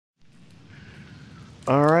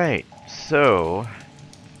Alright, so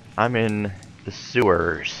I'm in the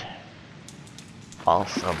sewers.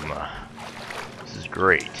 Awesome. This is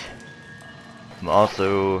great. I'm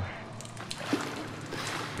also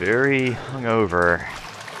very hungover.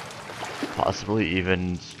 Possibly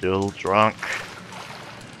even still drunk.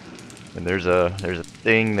 And there's a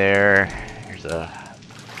thing there. It's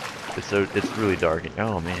really dark.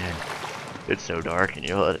 Oh man. It's so dark, and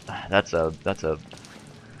you know what? That's a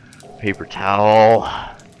paper towel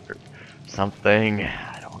or something.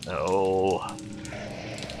 I don't know.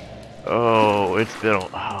 Oh,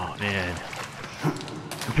 oh man.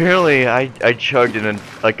 Apparently, I chugged in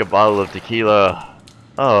like a bottle of tequila.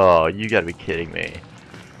 Oh, you gotta be kidding me.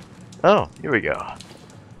 Oh, here we go.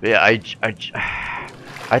 Yeah, I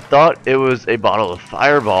thought it was a bottle of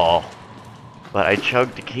Fireball, but I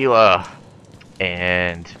chugged tequila,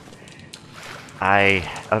 and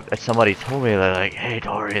somebody told me that, like, hey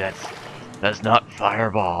Tori, that's not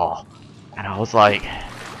Fireball, and I was like,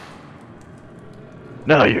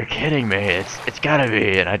 no, you're kidding me. It's gotta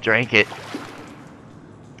be, and I drank it,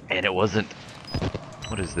 and it wasn't.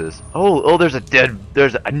 What is this? Oh,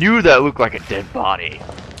 I knew that looked like a dead body.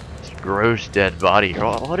 This gross dead body.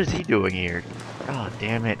 Oh, what is he doing here? Oh,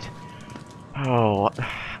 damn it. Oh,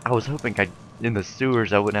 I was hoping in the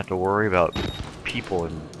sewers I wouldn't have to worry about people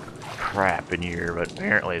and crap in here, but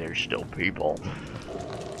apparently there's still people.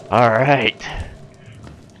 Alright.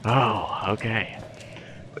 Oh, okay.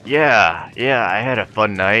 But yeah, I had a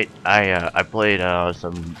fun night. I played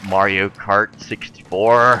some Mario Kart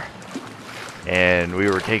 64, and we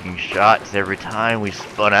were taking shots every time we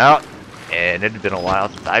spun out, and it had been a while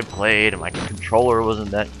since I played, and my controller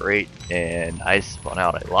wasn't that great, and I spun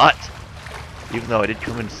out a lot, even though I did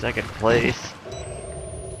come in second place.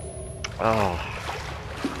 Oh,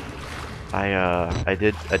 I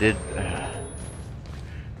did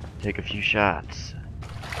take a few shots,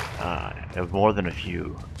 more than a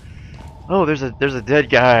few. Oh, there's a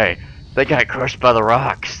dead guy. That got crushed by the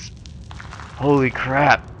rocks. Holy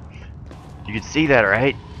crap! You can see that,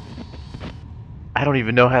 right? I don't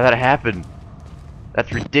even know how that happened.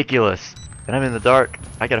 That's ridiculous. And I'm in the dark.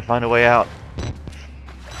 I gotta find a way out.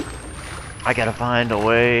 I gotta find a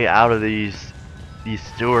way out of these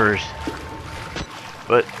sewers.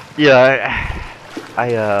 But yeah,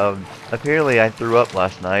 apparently I threw up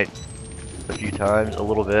last night a few times, a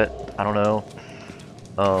little bit. I don't know.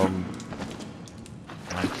 I'm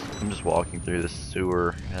just walking through this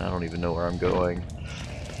sewer, and I don't even know where I'm going.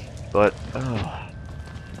 But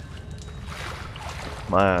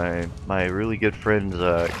my really good friend's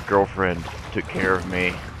girlfriend took care of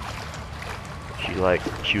me. She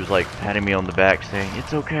was like patting me on the back, saying,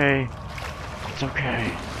 "It's okay, it's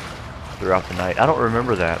okay," throughout the night. I don't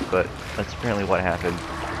remember that, but that's apparently what happened.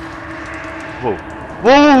 Whoa,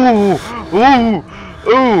 whoa, whoa,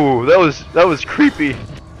 ooh, that was creepy.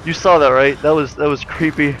 You saw that, right? That was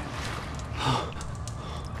creepy.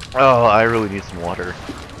 Oh, I really need some water,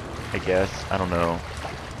 I guess. I don't know.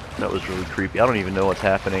 That was really creepy. I don't even know what's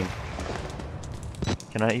happening.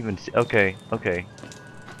 Can I even see? Okay, okay.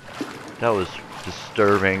 That was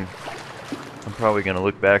disturbing. I'm probably gonna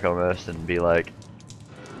look back on this and be like,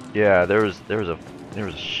 yeah, there was a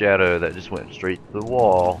shadow that just went straight to the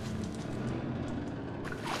wall.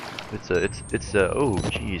 It's a oh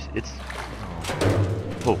jeez,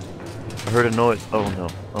 oh, I heard a noise. Oh no,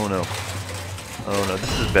 oh no, oh no,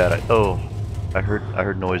 this is bad. I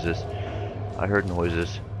heard noises. I heard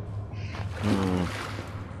noises.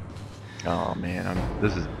 Oh man,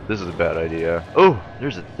 this is a bad idea. Oh,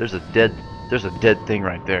 there's a dead thing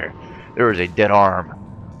right there. There is a dead arm.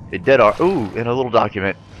 A dead arm. Ooh, and a little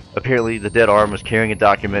document. Apparently the dead arm was carrying a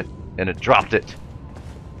document and it dropped it.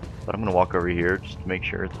 But I'm gonna walk over here just to make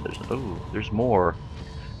sure that there's more.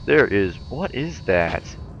 There is. What is that?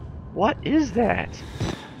 What is that?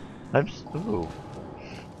 Ooh.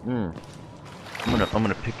 I'm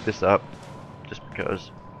gonna pick this up just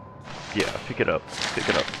because. Yeah, pick it up. Pick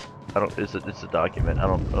it up. I don't. It's a document. I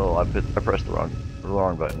don't. Oh, I pressed the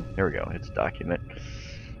wrong button. Here we go. It's a document.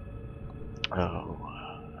 Oh,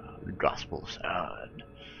 the gospel sound.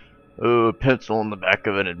 Oh, pencil in the back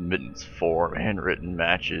of an admittance form. Handwritten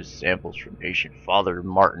matches. Samples from patient Father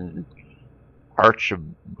Martin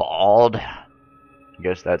Archibald. I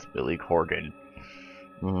guess that's Billy Corgan.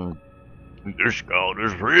 This gold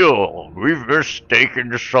is real. We've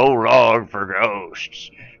mistaken so long for ghosts,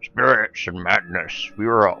 spirits, and madness. We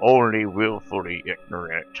were only willfully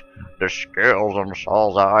ignorant. The scales on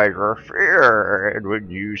Saul's eyes are fear, and when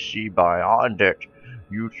you see beyond it,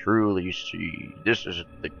 you truly see. This is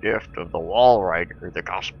the gift of the wall rider, the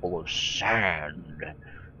gospel of sand.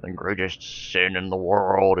 The greatest sin in the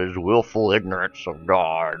world is willful ignorance of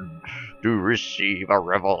God. To receive a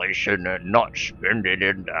revelation and not spend it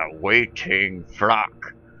in the waiting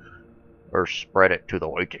flock. Or spread it to the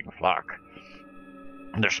waiting flock.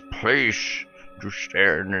 This place to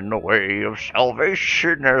stand in the way of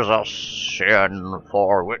salvation is a sin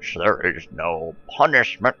for which there is no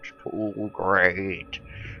punishment too great.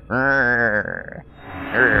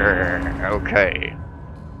 Okay.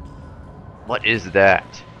 What is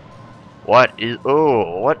that? What is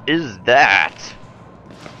that?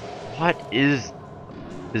 What is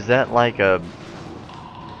that like a,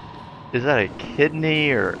 is that a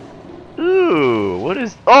kidney or, ooh, what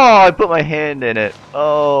is, oh, I put my hand in it. Oh,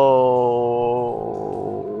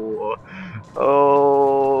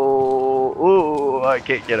 ooh, I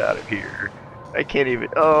can't get out of here. I can't even,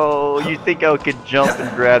 oh, you think I could jump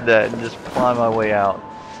and grab that and just climb my way out.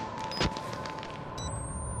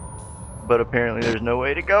 But apparently there's no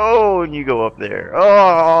way to go and you go up there.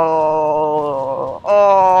 Oh,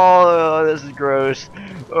 this is gross.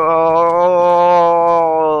 Oh,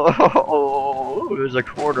 there's a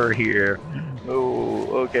corner here.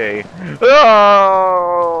 Oh, okay.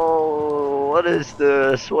 Oh, what is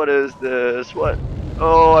this? What is this? What?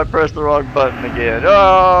 Oh, I pressed the wrong button again.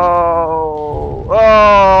 Oh,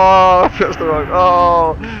 I pressed the wrong.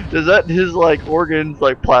 Oh, is that his like organs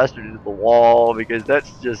like plastered into the wall? Because that's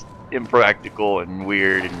just impractical and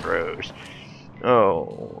weird and gross.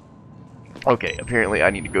 Oh. Okay, apparently I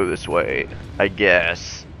need to go this way, I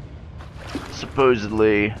guess.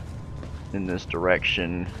 Supposedly in this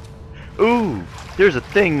direction. Ooh, there's a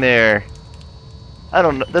thing there. I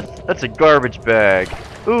don't know. That's a garbage bag.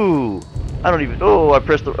 Ooh, I don't even. Oh, I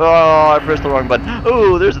pressed the wrong button.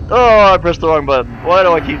 Ooh, I pressed the wrong button. Why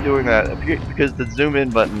do I keep doing that? Because the zoom in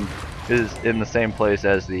button is in the same place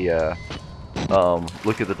as the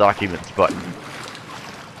look at the documents button.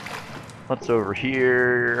 What's over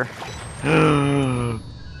here?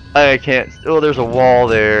 I can't. Oh, there's a wall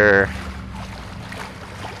there.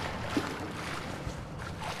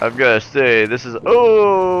 I've got to say, this is.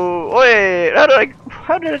 Oh, wait! How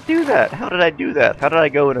did I do that? How did I do that? How did I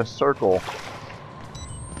go in a circle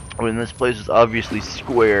when this place is obviously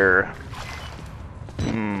square?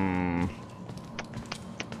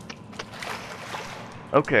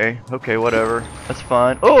 Okay, whatever. That's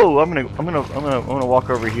fine. Oh, I'm gonna walk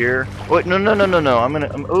over here. Wait, no.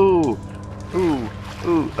 Ooh.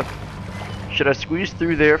 Should I squeeze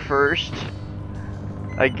through there first?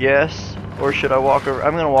 I guess, or should I walk over?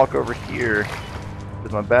 I'm gonna walk over here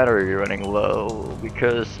with my battery running low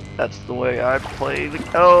because that's the way I play the.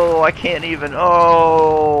 Oh, I can't even.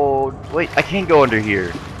 Oh, wait, I can't go under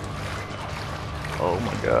here. Oh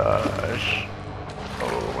my gosh.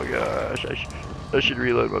 Oh my gosh. I should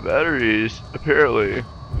reload my batteries, apparently.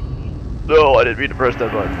 No, I didn't mean to press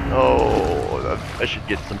that button. Oh, I should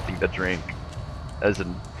get something to drink. As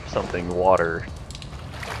in, something water.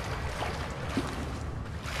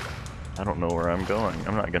 I don't know where I'm going.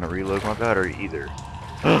 I'm not gonna reload my battery either.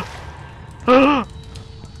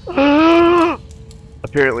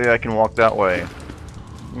 Apparently I can walk that way.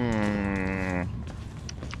 I'm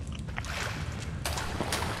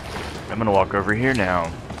gonna walk over here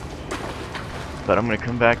now. But I'm gonna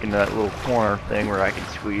come back into that little corner thing where I can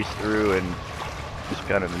squeeze through and just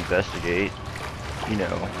kind of investigate, you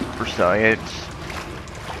know, for science.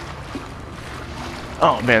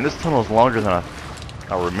 Oh man, this tunnel is longer than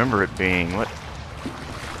I remember it being. What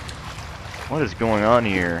is going on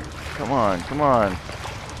here? Come on.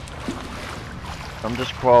 I'm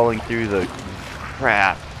just crawling through the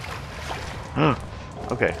crap.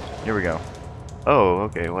 Okay, here we go. Oh,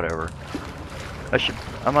 okay, whatever.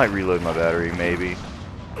 I might reload my battery, maybe.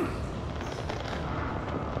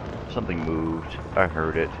 Something moved. I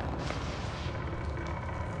heard it.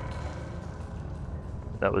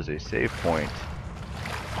 That was a save point.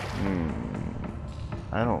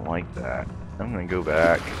 I don't like that. I'm gonna go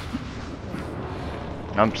back.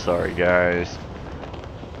 I'm sorry, guys.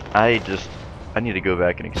 I need to go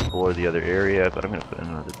back and explore the other area, but I'm gonna put in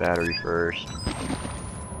another battery first.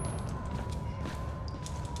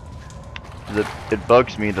 It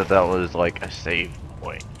bugs me that was like a save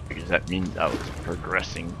point, because that means I was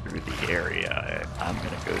progressing through the area, and I'm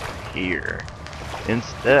gonna go through here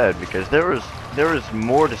instead, because there was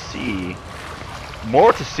more to see.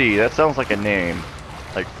 More to see, that sounds like a name.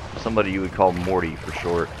 Like somebody you would call Morty for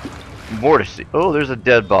short. More to see. Oh, there's a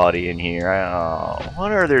dead body in here. Oh,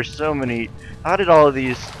 what are there so many? How did all of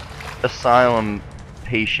these asylum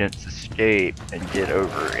patients escape and get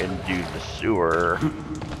over into the sewer?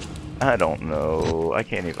 I don't know. I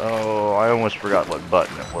can't even. Oh, I almost forgot what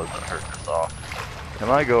button it was that hurt us off. Am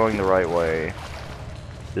I going the right way?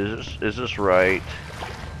 Is this right?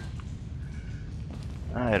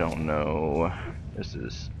 I don't know. This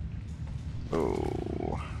is...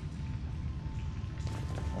 Oh...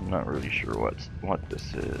 I'm not really sure what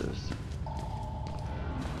this is.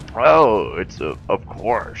 Oh, it's of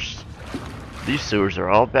course. These sewers are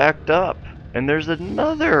all backed up, and there's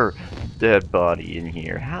another dead body in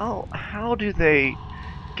here. How do they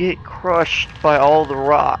get crushed by all the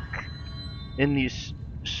rock in these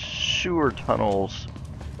sewer tunnels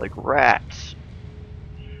like rats?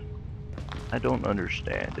 I don't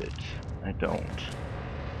understand it. I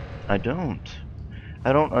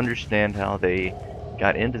don't understand how they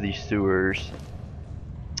got into these sewers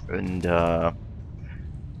and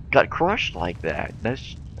got crushed like that.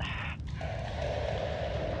 That's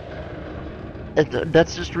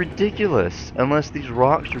just ridiculous. Unless these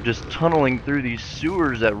rocks are just tunneling through these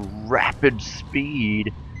sewers at rapid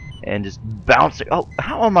speed and just bouncing. Oh,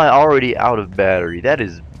 how am I already out of battery? That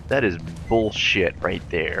is bullshit right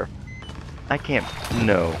there. I can't.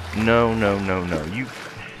 No.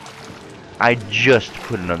 I just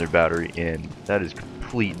put another battery in. That is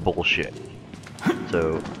complete bullshit.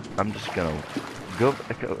 So I'm just gonna go.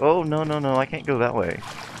 Oh no! I can't go that way.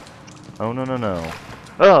 Oh no!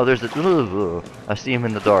 Oh, there's a. I see him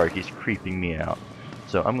in the dark. He's creeping me out.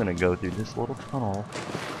 So I'm gonna go through this little tunnel.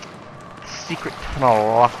 Secret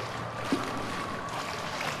tunnel.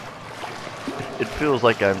 It feels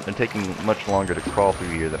like I'm taking much longer to crawl through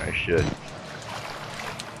here than I should.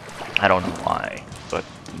 I don't know why, but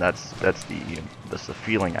that's the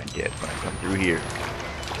feeling I get when I come through here.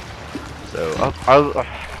 So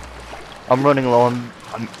I'm running low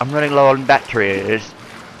on batteries,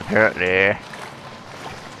 apparently,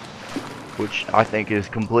 which I think is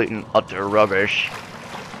complete and utter rubbish.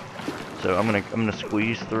 So I'm gonna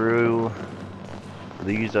squeeze through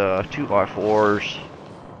these 2x4s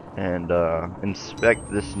and inspect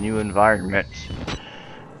this new environment.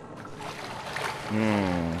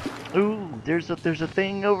 Ooh, there's a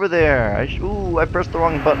thing over there. I pressed the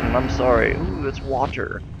wrong button. I'm sorry. Ooh, it's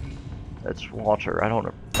water. That's water. I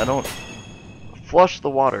don't flush the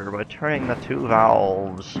water by turning the 2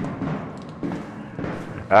 valves.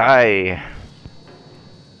 Aye.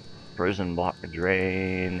 Prison block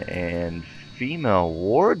drain and female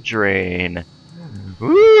ward drain.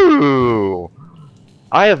 Ooh.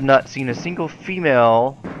 I have not seen a single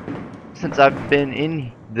female since I've been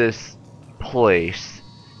in this place.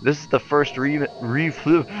 This is the first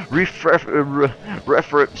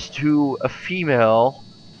reference to a female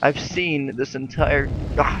I've seen this entire.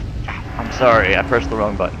 I'm sorry, I pressed the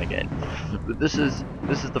wrong button again. But this is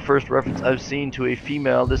the first reference I've seen to a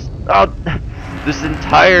female this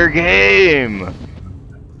entire game.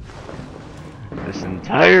 This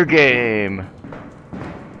entire game.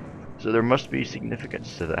 So there must be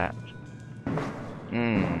significance to that.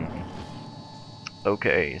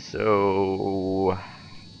 Okay, so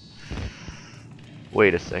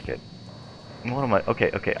wait a second. What am I?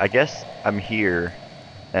 Okay. I guess I'm here,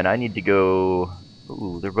 and I need to go.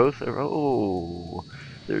 Ooh, they're both. Oh,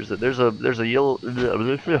 there's a yellow.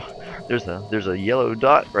 There's a yellow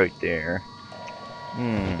dot right there.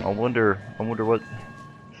 I wonder what.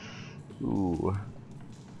 Ooh.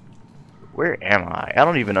 Where am I? I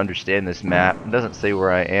don't even understand this map. It doesn't say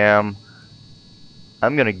where I am.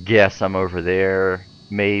 I'm gonna guess I'm over there,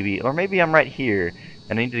 maybe, or maybe I'm right here,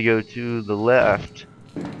 and I need to go to the left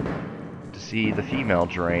to see the female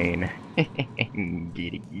drain.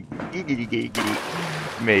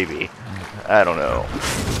 Maybe. I don't know.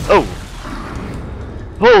 Oh!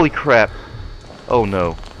 Holy crap! Oh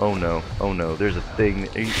no! There's a thing.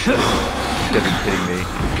 Are you gotta be kidding me?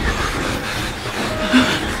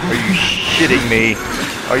 Are you shitting me?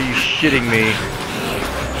 Are you shitting me?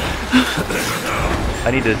 I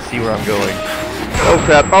need to see where I'm going. Oh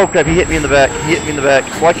crap, he hit me in the back.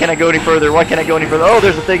 Why can't I go any further? Oh,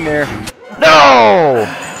 there's a thing there. No!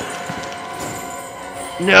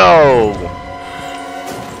 No!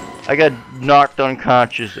 I got knocked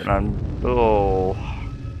unconscious and I'm... Oh.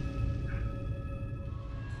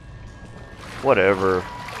 Whatever.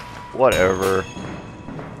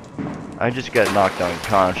 I just got knocked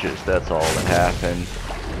unconscious, that's all that happened.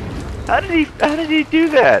 How did he do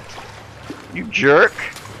that? You jerk!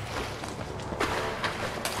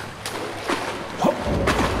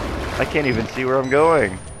 I can't even see where I'm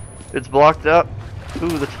going. It's blocked up.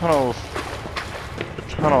 Ooh, the tunnels.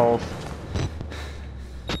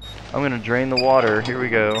 I'm gonna drain the water. Here we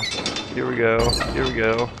go.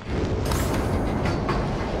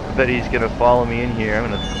 I bet he's gonna follow me in here.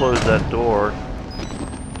 I'm gonna close that door.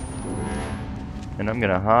 And I'm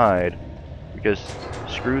gonna hide. Because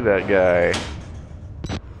screw that guy.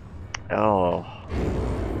 Oh.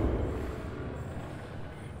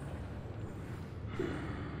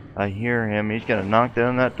 I hear him. He's gonna knock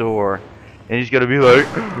down that door. And he's gonna be like,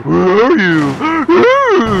 "Where are you?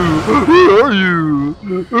 Where are you?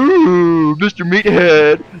 Ooh, Mr.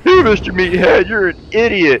 Meathead. Hey, Mr. Meathead, you're an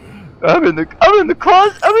idiot. I'm in the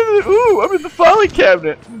closet. I'm in the filing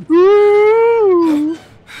cabinet. Ooh."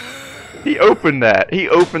 He opened that. He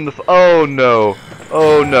opened the. Oh no.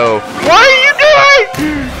 Oh no. What are you doing?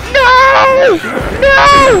 No!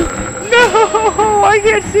 No! No! I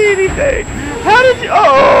can't see anything. How did you?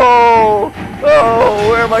 Oh! Oh!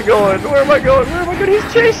 Where am I going? Where am I going? Where am I going?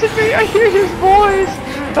 He's chasing me. I hear his voice.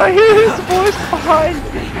 I hear his voice behind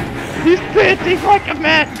me. He's panting like a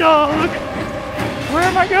mad dog. Where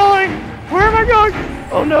am I going? Where am I going?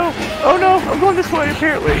 Oh no! Oh no! I'm going this way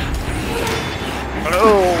apparently.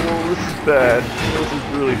 Oh, this is bad. This is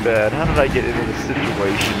really bad. How did I get into this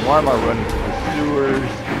situation? Why am I running through the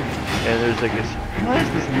sewers? And there's like this. Why is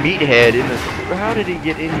this meathead in the sewer? How did he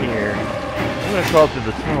get in here? I'm gonna crawl through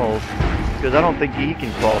the tunnels because I don't think he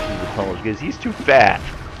can crawl through the tunnels because he's too fat.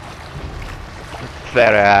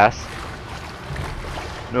 Fat ass.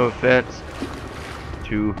 No offense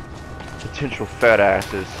to potential fat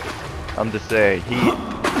asses. I'm just saying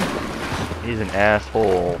he's an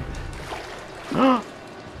asshole.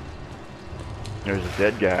 There's a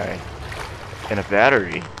dead guy and a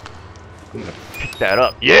battery. I'm gonna pick that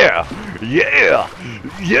up. Yeah! Yeah!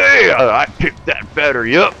 Yeah! I picked that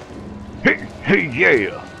battery up. Hey, hey,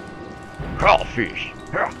 yeah! Crawfish.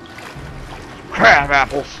 Crab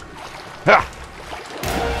apples.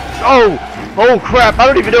 Oh! Oh crap! I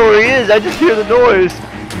don't even know where he is. I just hear the noise.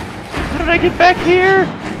 How did I get back here?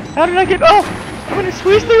 How did I get? Oh! I'm gonna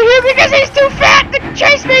squeeze through here because he's too fat to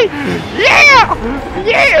chase me! Yeah!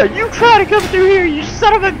 Yeah! You try to come through here, you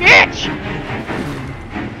son of a bitch!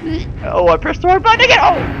 Oh, I pressed the wrong button again!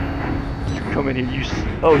 Oh! You come in here, you...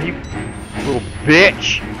 Oh, you... Little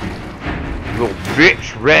bitch! Little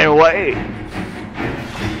bitch ran away!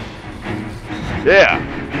 Yeah!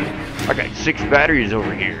 I got 6 batteries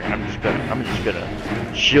over here. I'm just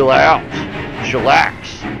gonna chill out.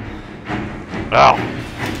 Chillax. Oh!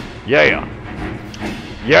 Yeah!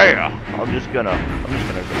 Yeah, I'm just gonna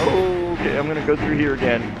go. Oh, okay, I'm gonna go through here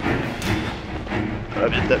again.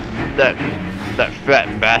 That fat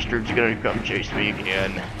bastard's gonna come chase me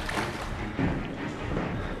again.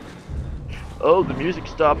 Oh, the music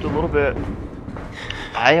stopped a little bit.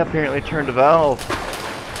 I apparently turned a valve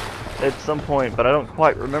at some point, but I don't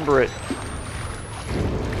quite remember it.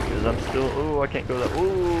 Because I'm still. Oh, I can't go that.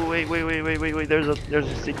 Oh, wait. There's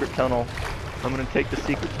a secret tunnel. I'm gonna take the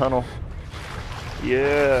secret tunnel.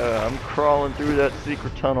 Yeah, I'm crawling through that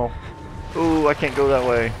secret tunnel. Ooh, I can't go that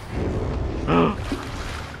way.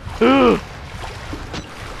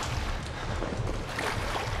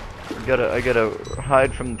 I gotta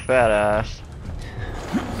hide from the fat ass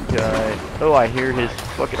guy. Oh, I hear his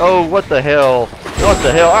fucking. Oh, what the hell? What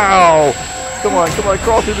the hell? Ow! Come on,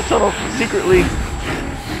 crawl through the tunnel secretly.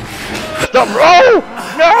 Stop! Oh!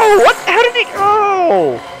 No! What? How did he?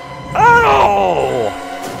 Oh! Oh!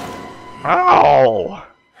 Ow!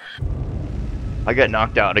 I got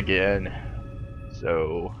knocked out again.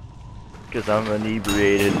 So, because I'm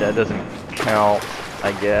inebriated, that doesn't count,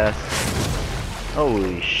 I guess.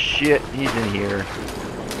 Holy shit, he's in here.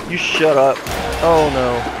 You shut up. Oh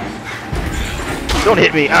no. Don't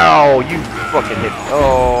hit me. Ow, you fucking hit me.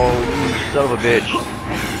 Oh, you son of a bitch.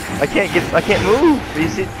 I can't move.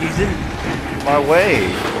 He's in my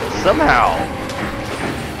way. Somehow.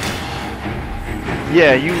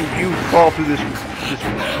 Yeah, you crawl through this.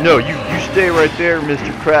 No, you stay right there,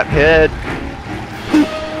 Mr. Craphead.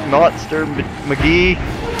 Monster McGee.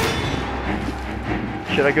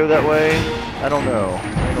 Should I go that way? I don't know.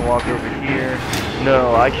 I'm gonna walk over here.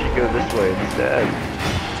 No, I should go this way instead.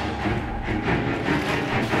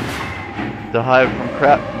 To hide from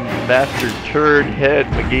crap bastard turd head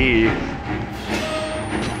McGee.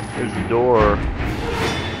 There's a door.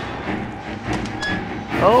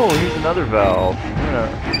 Oh, here's another valve.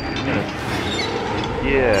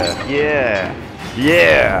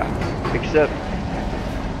 Yeah. Except,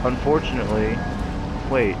 unfortunately,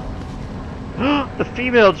 wait. The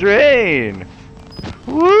female drain.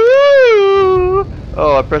 Woo!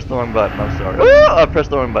 Oh, I pressed the wrong button. I'm sorry. Oh, I pressed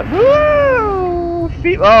the wrong button. Woo!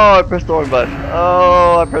 Oh, I pressed the wrong button.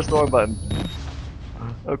 Oh, I pressed the wrong button.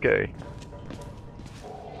 Okay.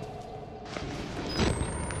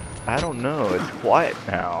 I don't know. It's quiet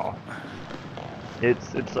now.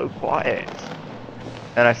 It's so quiet.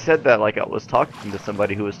 And I said that like I was talking to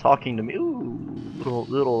somebody who was talking to me. Ooh,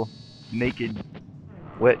 little naked,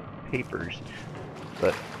 wet papers.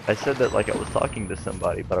 But I said that like I was talking to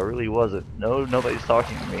somebody, but I really wasn't. No, nobody's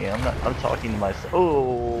talking to me. I'm talking to myself.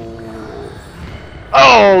 Oh.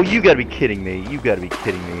 Oh, you gotta be kidding me. You gotta be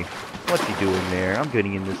kidding me. What's he doing there? I'm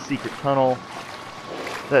getting in this secret tunnel.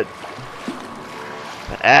 That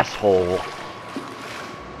asshole.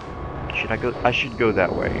 Should I go? I should go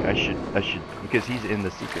that way. I should, because he's in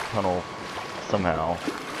the secret tunnel somehow.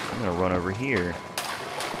 I'm gonna run over here.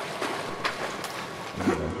 I'm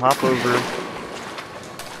gonna hop over.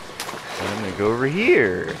 And I'm gonna go over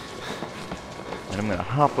here. And I'm gonna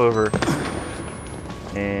hop over.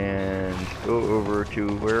 And go over to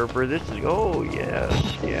wherever this is. Oh, yes,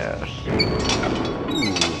 yes.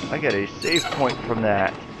 Ooh, I got a save point from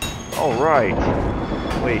that. Alright.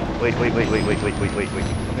 Wait.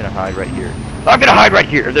 I'm gonna hide right here. I'm gonna hide right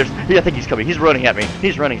here! I think he's coming. He's running at me.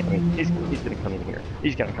 He's running at me. He's gonna come in here.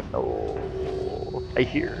 He's gonna come. Oh, I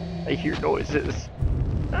hear noises.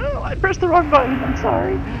 Oh, I pressed the wrong button. I'm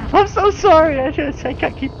sorry. I'm so sorry. I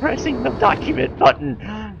keep pressing the document button.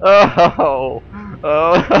 Oh,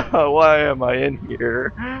 why am I in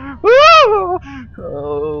here?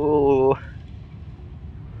 Oh.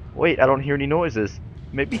 Wait, I don't hear any noises.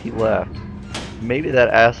 Maybe he left. Maybe that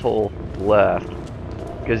asshole left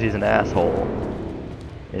because he's an asshole.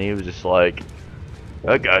 And he was just like,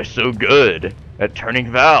 that guy's so good at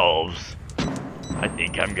turning valves. I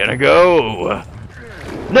think I'm gonna go.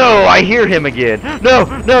 No, I hear him again. No.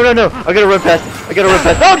 I gotta run past.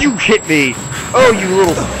 Oh, you hit me. Oh, you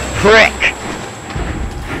little prick.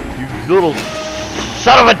 You little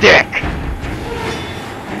son of a dick.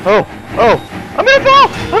 Oh. I'm gonna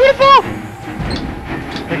fall.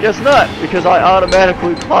 I guess not, because I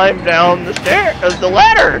automatically climbed down the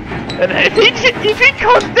ladder. And if he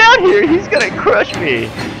comes down here, he's gonna crush me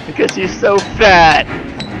because he's so fat.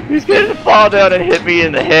 He's gonna fall down and hit me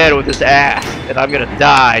in the head with his ass, and I'm gonna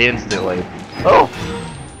die instantly. Oh,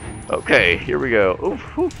 okay, here we go.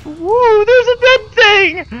 Oof. Woo! There's a dead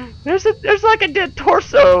thing. There's like a dead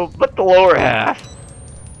torso, but the lower half.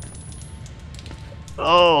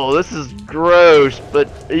 Oh, this is gross, but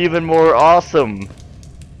even more awesome.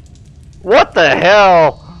 What the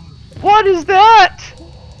hell? What is that?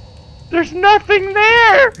 There's nothing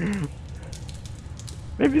there.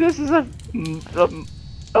 Maybe this is a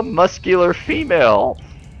muscular female.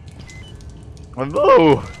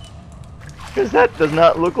 Oh, because that does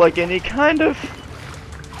not look like any kind of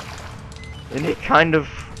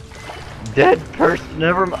dead person.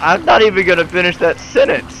 I'm not even gonna finish that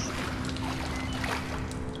sentence.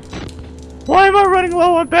 Why am I running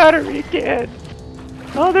low on battery again?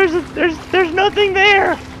 Oh, there's nothing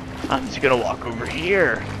there. I'm just gonna walk over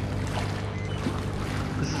here.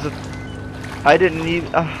 I didn't need.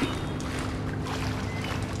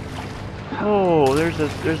 Oh,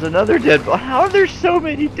 there's another dead body. How are there so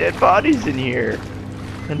many dead bodies in here?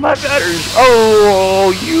 And my batteries.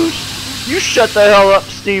 Oh, you shut the hell up,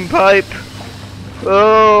 steam pipe.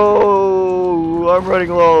 Oh, I'm running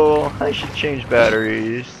low. I should change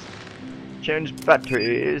batteries.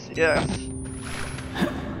 Yes.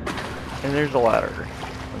 And there's a ladder.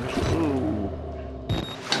 Ooh.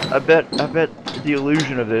 I bet the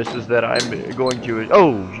illusion of this is that I'm going to.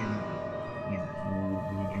 Oh,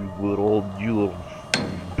 you little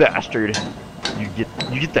bastard! You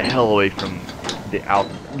get the hell away from the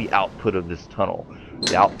output of this tunnel,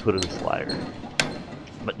 the output of this ladder.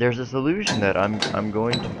 But there's this illusion that I'm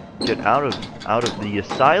going to get out of the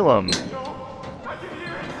asylum.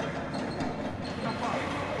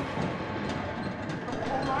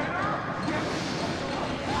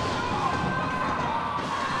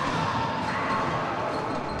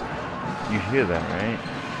 You hear that, right?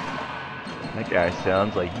 That guy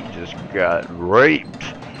sounds like he just got raped.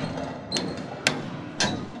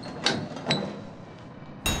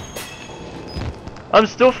 I'm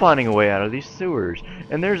still finding a way out of these sewers.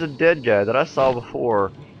 And there's a dead guy that I saw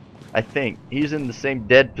before. I think he's in the same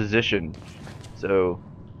dead position. So,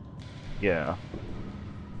 yeah.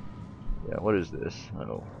 Yeah, what is this?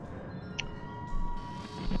 Oh.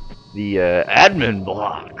 The admin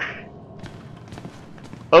block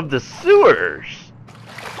of the sewers.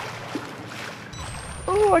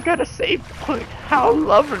 Oh, I got a save point. How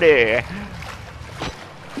lovely.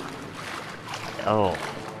 Oh.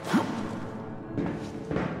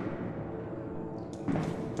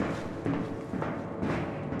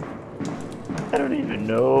 I don't even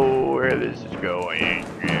know where this is going.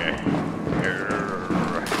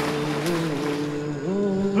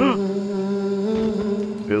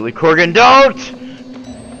 Billy Corgan, don't!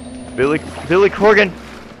 Billy Corgan.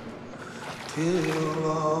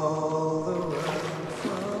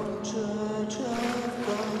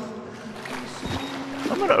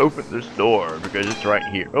 I'm gonna open this door because it's right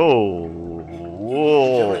here. Oh,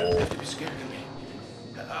 whoa! You're scared of me.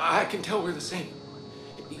 I can tell we're the same.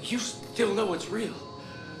 You still know it's real.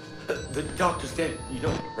 The doctor's dead, you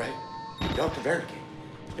know, right? Dr.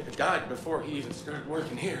 Wernicke died before he even started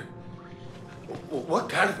working here. What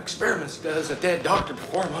kind of experiments does a dead doctor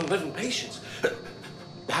perform on living patients?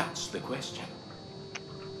 That's the question.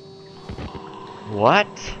 What?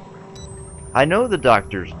 I know the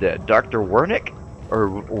doctor's dead. Dr. Wernick? Or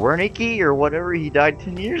Wernicke? Or whatever, he died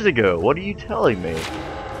 10 years ago. What are you telling me?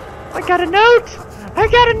 I got a note! I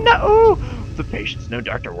got a note! Oh! The patients know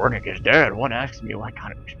Dr. Wernick is dead. One asks me what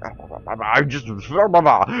kind of experiment. I just...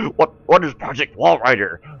 What is Project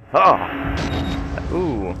Wallrider? Oh.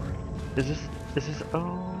 Ooh. Is this...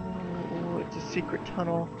 Oh, it's a secret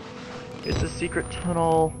tunnel. It's a secret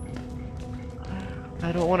tunnel.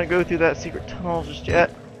 I don't want to go through that secret tunnel just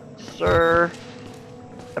yet, sir.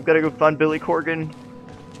 I've got to go find Billy Corgan.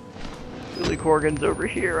 Billy Corgan's over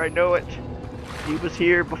here, I know it. He was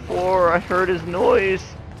here before. I heard his noise.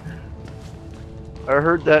 I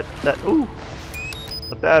heard that, ooh,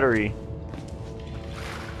 a battery.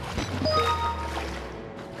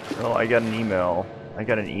 Oh, I got an email. I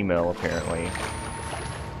got an email, apparently.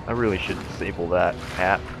 I really should disable that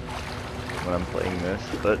app when I'm playing this,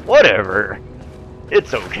 but whatever.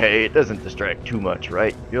 It's okay, it doesn't distract too much,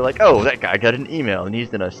 right? You're like, oh, that guy got an email, and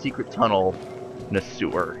he's in a secret tunnel in a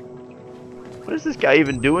sewer. What is this guy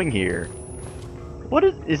even doing here? What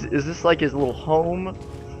is this like his little home?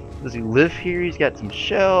 Does he live here? He's got some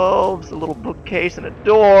shelves, a little bookcase, and a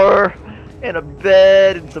door, and a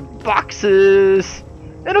bed, and some boxes,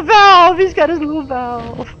 and a valve! He's got his little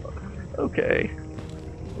valve! Okay.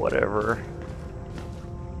 Whatever.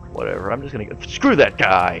 Whatever, I'm just gonna go. Screw that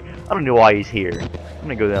guy! I don't know why he's here. I'm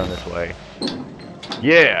gonna go down this way.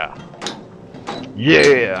 Yeah!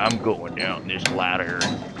 Yeah, I'm going down this ladder.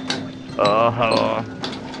 Uh-huh.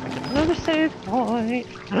 Another save point!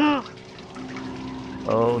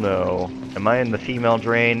 Oh no. Am I in the female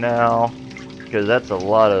drain now? Because that's a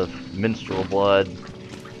lot of menstrual blood.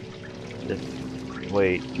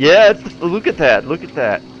 Wait. Yeah, look at that! Look at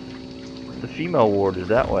that! The female ward is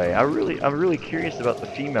that way. I'm really curious about the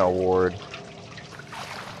female ward.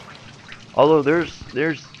 Although there's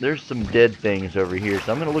some dead things over here,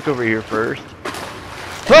 so I'm gonna look over here first.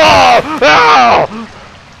 Oh! Oh!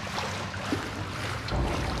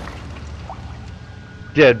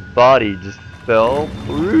 Dead body just fell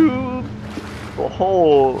through the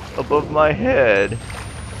hole above my head.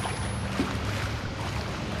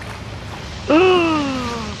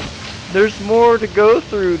 There's more to go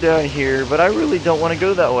through down here, but I really don't want to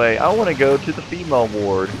go that way. I want to go to the female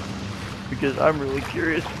ward. Because I'm really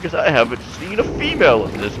curious, because I haven't seen a female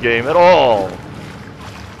in this game at all.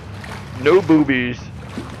 No boobies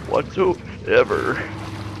whatsoever.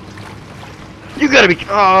 You gotta be...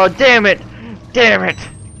 Oh, damn it! Damn it!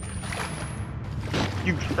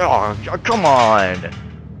 You... Oh, come on!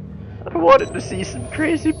 I wanted to see some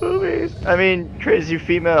crazy boobies. I mean, crazy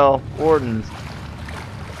female wardens.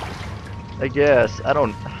 I guess.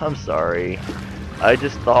 I'm sorry. I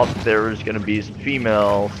just thought there was gonna be some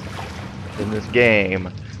females in this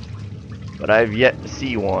game, but I've yet to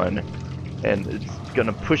see one, and it's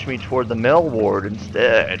gonna push me toward the male ward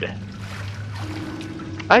instead.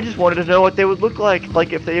 I just wanted to know what they would look like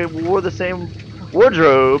if they wore the same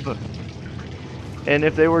wardrobe, and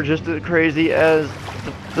if they were just as crazy as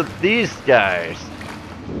these guys.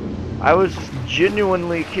 I was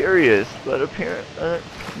genuinely curious, but apparently,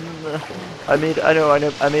 I made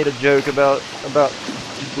a joke about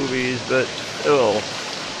boobies, but oh,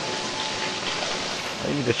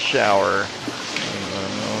 I need a shower.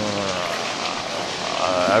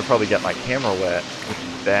 I probably got my camera wet, which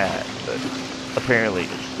is bad, but apparently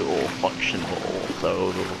it's still functional.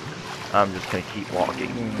 So I'm just gonna keep walking.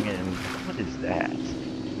 And what is that?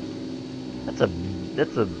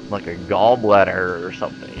 That's like a gallbladder or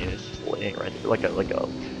something. It's just laying right there, like a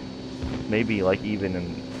maybe like even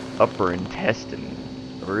an upper intestine,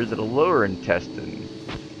 or is it a lower intestine?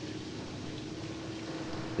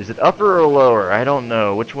 Is it upper or lower? I don't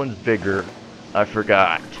know. Which one's bigger? I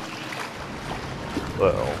forgot.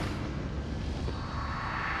 Well,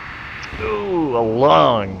 ooh, a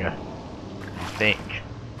lung. I think.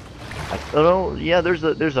 I don't know. Yeah, there's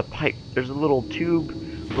a pipe. There's a little tube.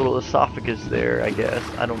 Little esophagus there, I guess.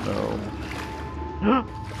 I don't know.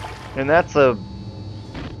 And that's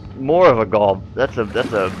more of a that's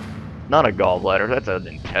not a gallbladder, that's an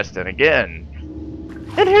intestine again.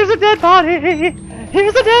 And here's a dead body.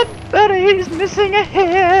 Here's a dead body. He's missing a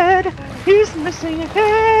head. He's missing a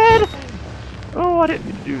head. Oh, I didn't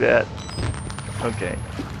mean to do that. Okay.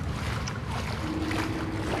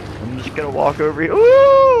 I'm just gonna walk over here.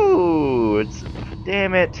 Ooh,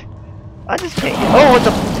 damn it. I just can't. Oh,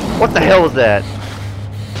 what the hell was that?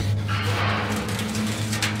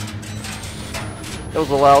 That was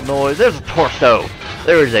a loud noise. There's a torso.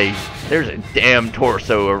 There's a damn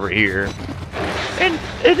torso over here. And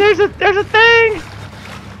there's a thing.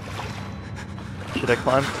 Should I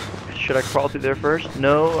climb? Should I crawl through there first?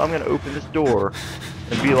 No, I'm gonna open this door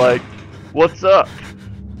and be like, "What's up?"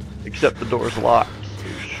 Except the door's locked. So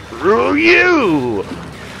screw you!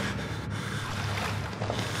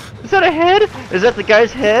 Is that a head? Is that the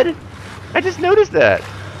guy's head? I just noticed that.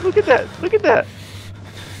 Look at that. Look at that.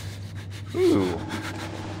 Ooh.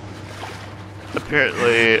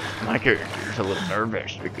 Apparently, my character's a little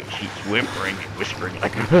nervous because she's whimpering and whispering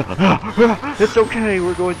like, "It's okay.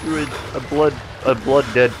 We're going through a blood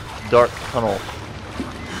dead dark tunnel.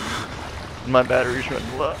 My battery's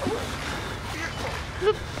running low."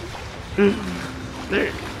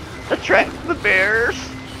 Attract the bears.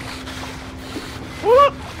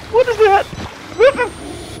 What is that?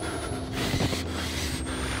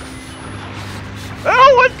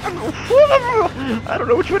 Oh, what? I don't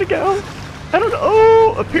know which way to go. I don't know.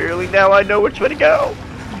 Oh, apparently now I know which way to go.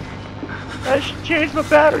 I should change my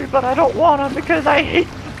battery, but I don't want them because I hate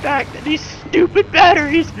the fact that these stupid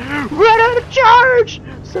batteries run out of charge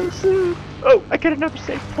so soon. Oh, I got another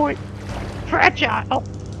save point. Fragile.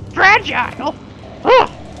 Fragile. Oh.